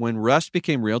 Justin, when rest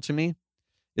became real to me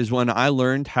is when I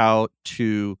learned how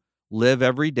to live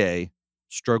every day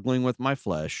struggling with my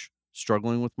flesh,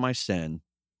 struggling with my sin,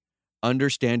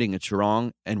 understanding it's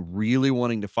wrong and really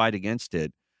wanting to fight against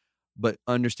it, but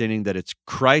understanding that it's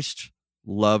Christ's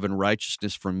love and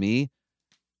righteousness for me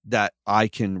that I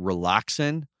can relax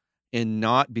in and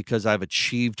not because I've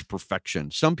achieved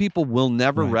perfection. Some people will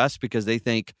never Right. rest because they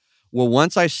think, well,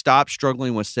 once I stop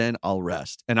struggling with sin, I'll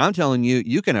rest. And I'm telling you,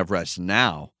 you can have rest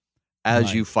now as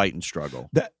Right. you fight and struggle.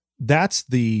 That's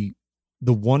the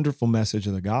wonderful message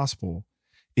of the gospel,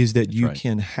 is that That's you right.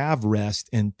 can have rest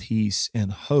and peace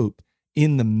and hope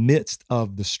in the midst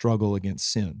of the struggle against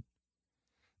sin.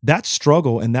 That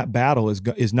struggle and that battle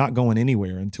is not going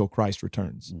anywhere until Christ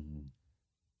returns. Mhm.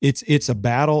 It's a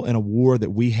battle and a war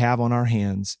that we have on our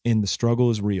hands, and the struggle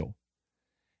is real.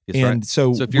 That's And right.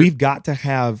 so So if you're we've got to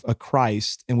have a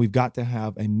Christ, and we've got to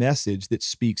have a message that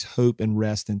speaks hope and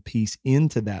rest and peace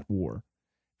into that war.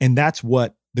 And that's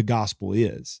what the gospel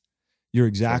is. You're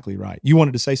exactly right. You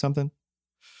wanted to say something?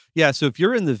 Yeah, so if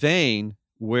you're in the vein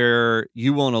where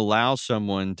you won't allow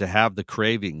someone to have the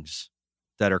cravings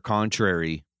that are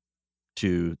contrary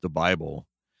to the Bible,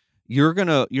 you're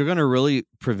gonna really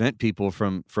prevent people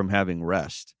from having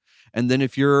rest. And then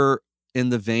if you're in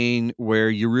the vein where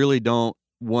you really don't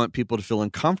want people to feel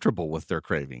uncomfortable with their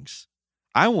cravings,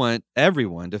 I want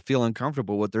everyone to feel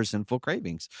uncomfortable with their sinful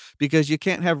cravings because you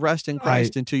can't have rest in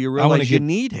Christ until you I wanna realize you give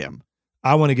need Him.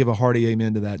 I want to give a hearty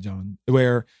amen to that, John,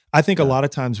 where I think a Yeah. lot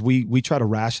of times we try to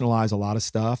rationalize a lot of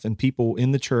stuff, and people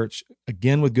in the church,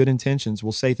 again with good intentions,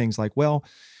 will say things like, well,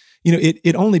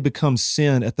 it only becomes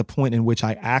sin at the point in which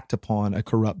I act upon a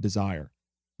corrupt desire.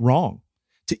 Wrong.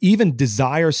 To even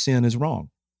desire sin is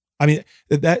wrong. I mean,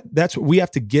 that's what we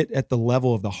have to get at the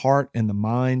level of the heart and the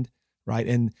mind, right?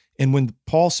 And when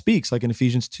Paul speaks, like in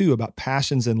Ephesians 2, about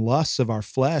passions and lusts of our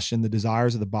flesh and the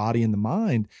desires of the body and the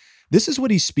mind, this is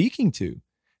what he's speaking to.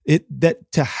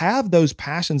 That to have those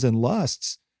passions and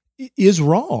lusts is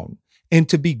wrong, and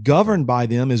to be governed by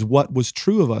them is what was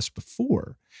true of us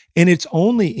before. And it's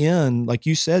only in, like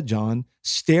you said, John,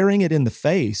 staring it in the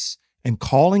face and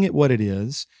calling it what it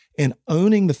is and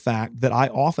owning the fact that I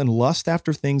often lust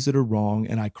after things that are wrong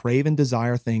and I crave and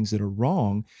desire things that are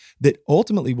wrong, that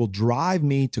ultimately will drive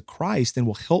me to Christ and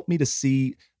will help me to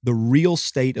see the real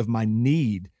state of my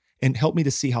need and help me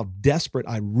to see how desperate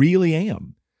I really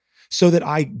am, so that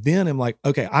I then am like,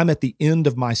 okay, I'm at the end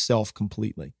of myself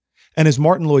completely. And as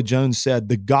Martin Lloyd-Jones said,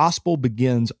 the gospel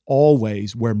begins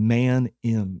always where man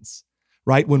ends,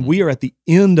 right? When we are at the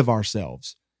end of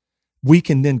ourselves, we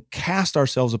can then cast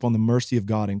ourselves upon the mercy of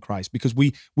God in Christ, because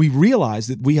we realize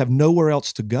that we have nowhere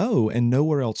else to go and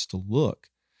nowhere else to look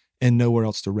and nowhere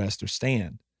else to rest or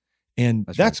stand. And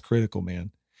that's right. critical,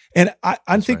 man. And I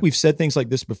think right. we've said things like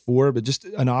this before, but just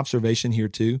an observation here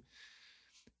too.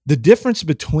 The difference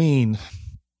between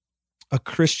a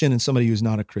Christian and somebody who's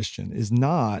not a Christian is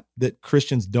not that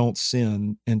Christians don't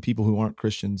sin and people who aren't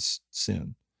Christians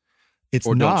sin. It's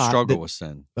Or don't not struggle that, with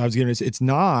sin. I was going to say, it's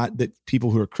not that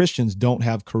people who are Christians don't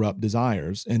have corrupt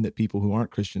desires and that people who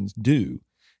aren't Christians do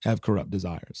have corrupt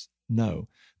desires. No,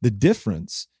 the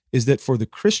difference is that for the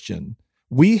Christian,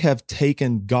 we have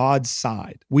taken God's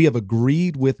side. We have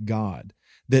agreed with God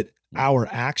that our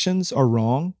actions are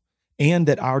wrong and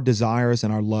that our desires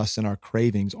and our lusts and our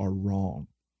cravings are wrong.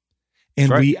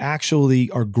 And we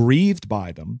actually are grieved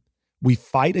by them. We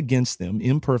fight against them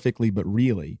imperfectly, but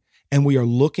really. And we are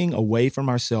looking away from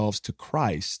ourselves to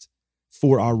Christ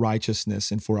for our righteousness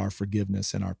and for our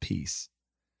forgiveness and our peace.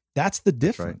 That's the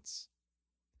difference.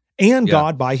 And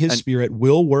God, by His Spirit,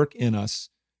 will work in us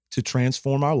to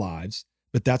transform our lives.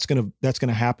 But that's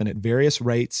gonna happen at various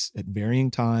rates, at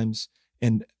varying times.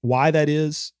 And why that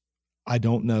is, I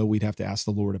don't know. We'd have to ask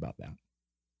the Lord about that.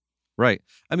 Right.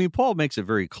 I mean, Paul makes it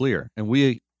very clear. And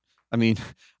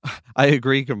I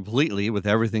agree completely with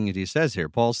everything that he says here.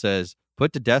 Paul says,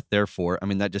 put to death, therefore. I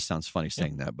mean, that just sounds funny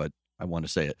saying that, but I want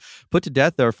to say it. Put to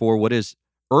death, therefore, what is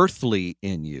earthly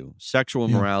in you: sexual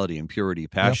immorality, impurity,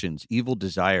 passions, evil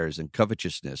desires, and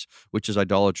covetousness, which is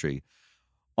idolatry.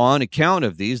 On account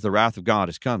of these, the wrath of God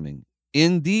is coming.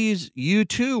 In these you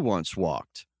too once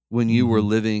walked when you were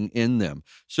living in them.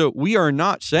 So we are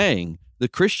not saying the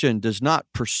Christian does not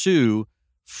pursue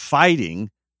fighting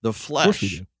the flesh. Of course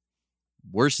we do.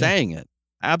 We're saying it.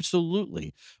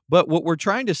 Absolutely. But what we're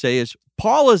trying to say is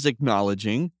Paul is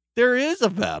acknowledging there is a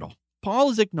battle.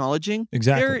 Paul is acknowledging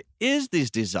there is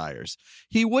these desires.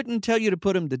 He wouldn't tell you to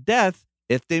put them to death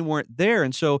if they weren't there.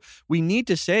 And so we need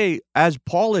to say, as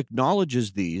Paul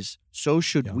acknowledges these, so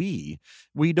should we.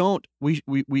 We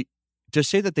to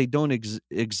say that they don't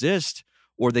exist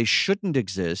or they shouldn't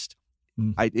exist,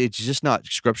 it's just not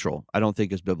scriptural. I don't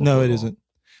think it's biblical. No, it isn't.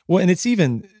 Well, and it's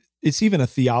even a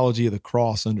theology of the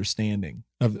cross understanding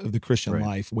of the Christian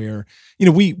life, where,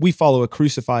 we follow a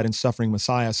crucified and suffering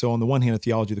Messiah. So on the one hand, a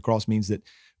theology of the cross means that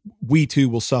we too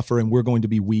will suffer and we're going to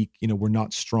be weak. We're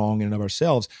not strong in and of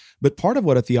ourselves. But part of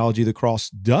what a theology of the cross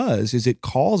does is it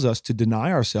calls us to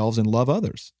deny ourselves and love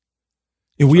others.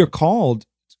 And we are called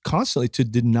constantly to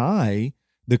deny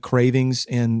the cravings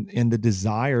and the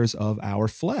desires of our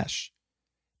flesh.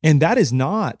 And that is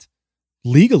not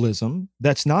legalism.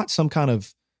 That's not some kind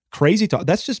of crazy talk.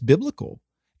 That's just biblical.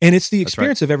 And it's the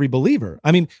experience of every believer.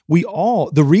 I mean,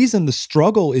 the reason the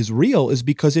struggle is real is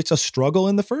because it's a struggle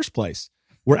in the first place.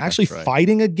 We're actually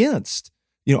fighting against,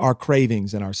 our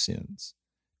cravings and our sins.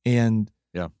 And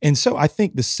so I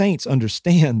think the saints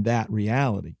understand that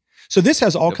reality. So this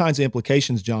has all kinds of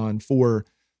implications, John, for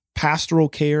pastoral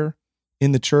care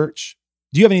in the church.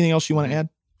 Do you have anything else you want to add?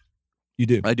 You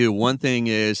do. I do. One thing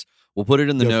is, we'll put it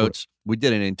in the notes. We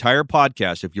did an entire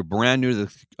podcast. If you're brand new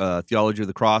to the theology of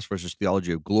the cross versus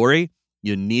theology of glory,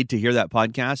 you need to hear that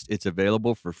podcast. It's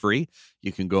available for free.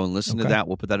 You can go and listen to that.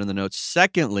 We'll put that in the notes.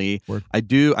 Secondly, I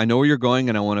know where you're going,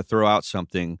 and I want to throw out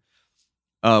something.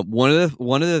 One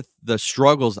of the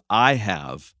struggles I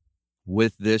have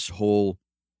with this whole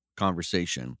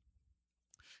conversation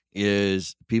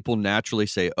is people naturally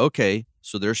say, okay,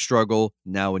 so there's struggle,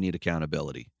 now we need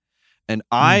accountability. And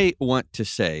I want to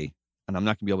say, and I'm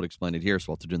not going to be able to explain it here,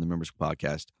 so I'll have to do in the members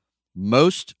podcast,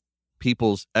 most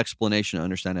people's explanation and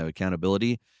understanding of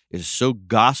accountability is so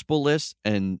gospel-less,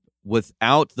 and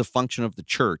without the function of the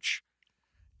church,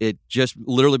 it just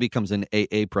literally becomes an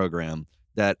AA program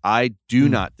that I do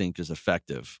not think is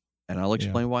effective. And I'll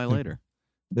explain why later.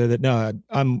 No,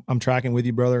 I'm tracking with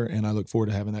you, brother, and I look forward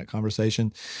to having that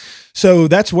conversation. So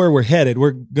that's where we're headed.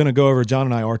 We're going to go over, John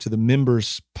and I are, to the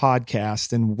members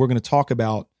podcast, and we're going to talk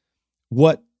about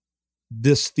what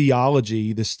this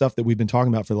theology, this stuff that we've been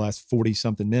talking about for the last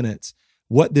 40-something minutes,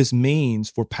 what this means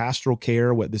for pastoral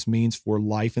care, what this means for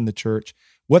life in the church,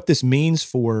 what this means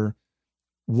for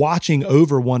watching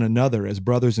over one another as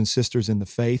brothers and sisters in the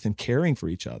faith and caring for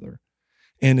each other.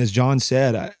 And as John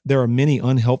said, there are many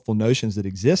unhelpful notions that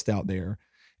exist out there.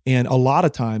 And a lot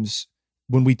of times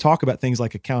when we talk about things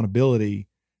like accountability,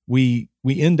 we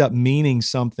end up meaning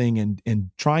something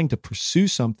and trying to pursue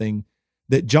something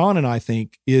that John and I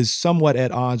think is somewhat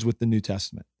at odds with the New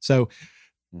Testament. So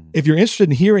if you're interested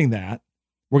in hearing that,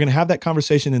 we're going to have that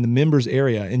conversation in the members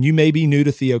area. And you may be new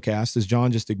to Theocast, as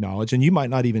John just acknowledged, and you might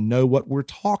not even know what we're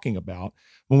talking about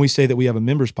when we say that we have a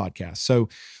members podcast. So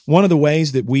one of the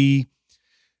ways that we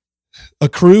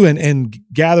accrue and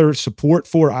gather support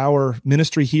for our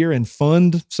ministry here and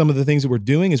fund some of the things that we're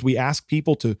doing is we ask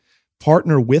people to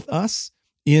partner with us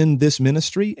in this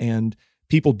ministry. And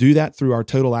people do that through our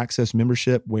Total Access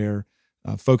membership, where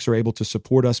folks are able to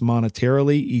support us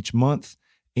monetarily each month.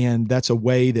 And that's a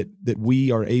way that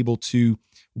we are able to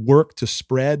work to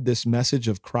spread this message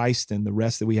of Christ and the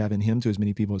rest that we have in Him to as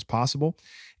many people as possible.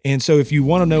 And so if you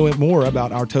want to know more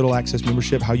about our Total Access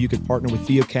membership, how you could partner with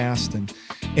Theocast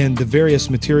and the various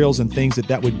materials and things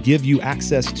that would give you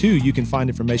access to, you can find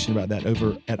information about that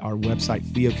over at our website,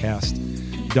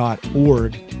 theocast.org.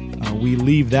 We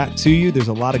leave that to you. There's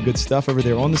a lot of good stuff over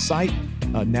there on the site.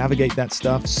 Navigate that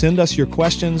stuff. Send us your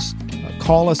questions.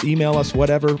 Call us, email us,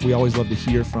 whatever. We always love to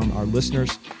hear from our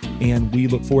listeners. And we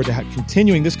look forward to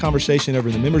continuing this conversation over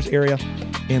in the members area.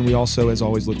 And we also, as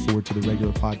always, look forward to the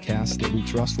regular podcast that we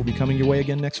trust will be coming your way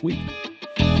again next week.